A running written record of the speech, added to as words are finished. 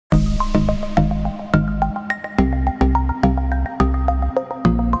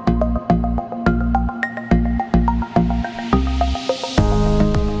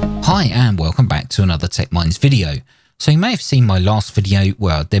to another Tech Minds video. So you may have seen my last video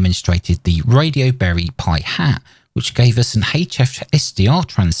where I demonstrated the Radioberry Pi hat, which gave us an HF SDR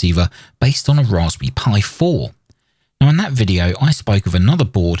transceiver based on a Raspberry Pi 4. Now in that video I spoke of another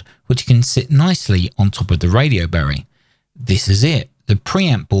board which can sit nicely on top of the Radioberry. This is it, the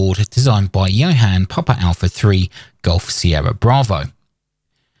preamp board designed by Johan PA3GSB Golf Sierra Bravo.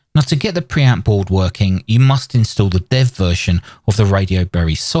 Now to get the preamp board working, you must install the dev version of the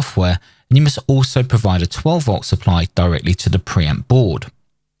Radioberry software, and you must also provide a 12 volt supply directly to the preamp board.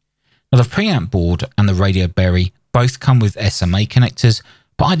 Now the preamp board and the Radioberry both come with SMA connectors,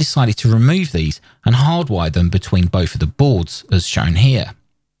 but I decided to remove these and hardwire them between both of the boards as shown here.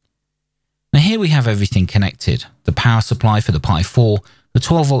 Now here we have everything connected, the power supply for the Pi 4, the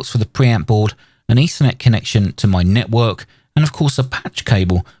 12 volts for the preamp board, an Ethernet connection to my network, and of course a patch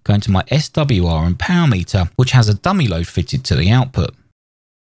cable going to my SWR and power meter, which has a dummy load fitted to the output.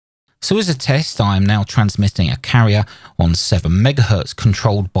 So as a test, I am now transmitting a carrier on 7 MHz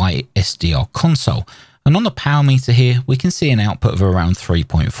controlled by SDR console, and on the power meter here we can see an output of around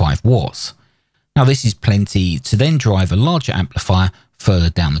 3.5 watts. Now this is plenty to then drive a larger amplifier further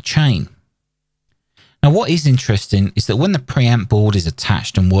down the chain. Now what is interesting is that when the preamp board is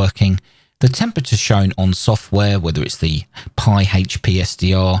attached and working, the temperature shown on software, whether it's the Pi HP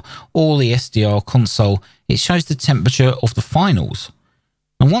SDR or the SDR console, it shows the temperature of the finals.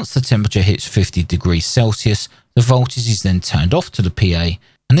 And once the temperature hits 50 degrees Celsius, the voltage is then turned off to the PA,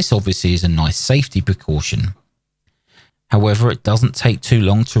 and this obviously is a nice safety precaution. However, it doesn't take too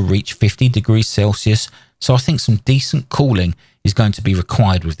long to reach 50 degrees Celsius, so I think some decent cooling is going to be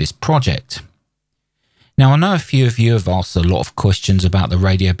required with this project. Now I know a few of you have asked a lot of questions about the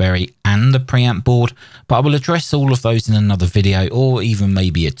Radioberry and the preamp board, but I will address all of those in another video or even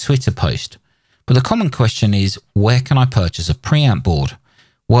maybe a Twitter post. But the common question is, where can I purchase a preamp board?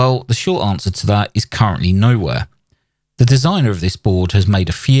 Well, the short answer to that is currently nowhere. The designer of this board has made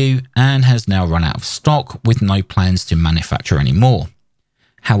a few and has now run out of stock with no plans to manufacture any more.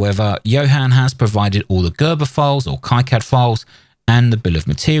 However, Johan has provided all the Gerber files or KiCad files and the bill of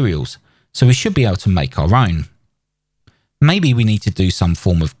materials, so we should be able to make our own. Maybe we need to do some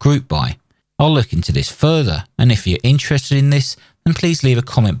form of group buy. I'll look into this further, and if you're interested in this, then please leave a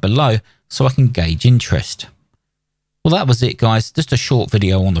comment below so I can gauge interest. Well, that was it guys, just a short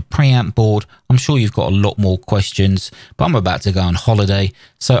video on the preamp board. I'm sure you've got a lot more questions, but I'm about to go on holiday,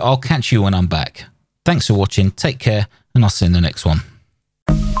 so I'll catch you when I'm back. Thanks for watching, take care, and I'll see you in the next one.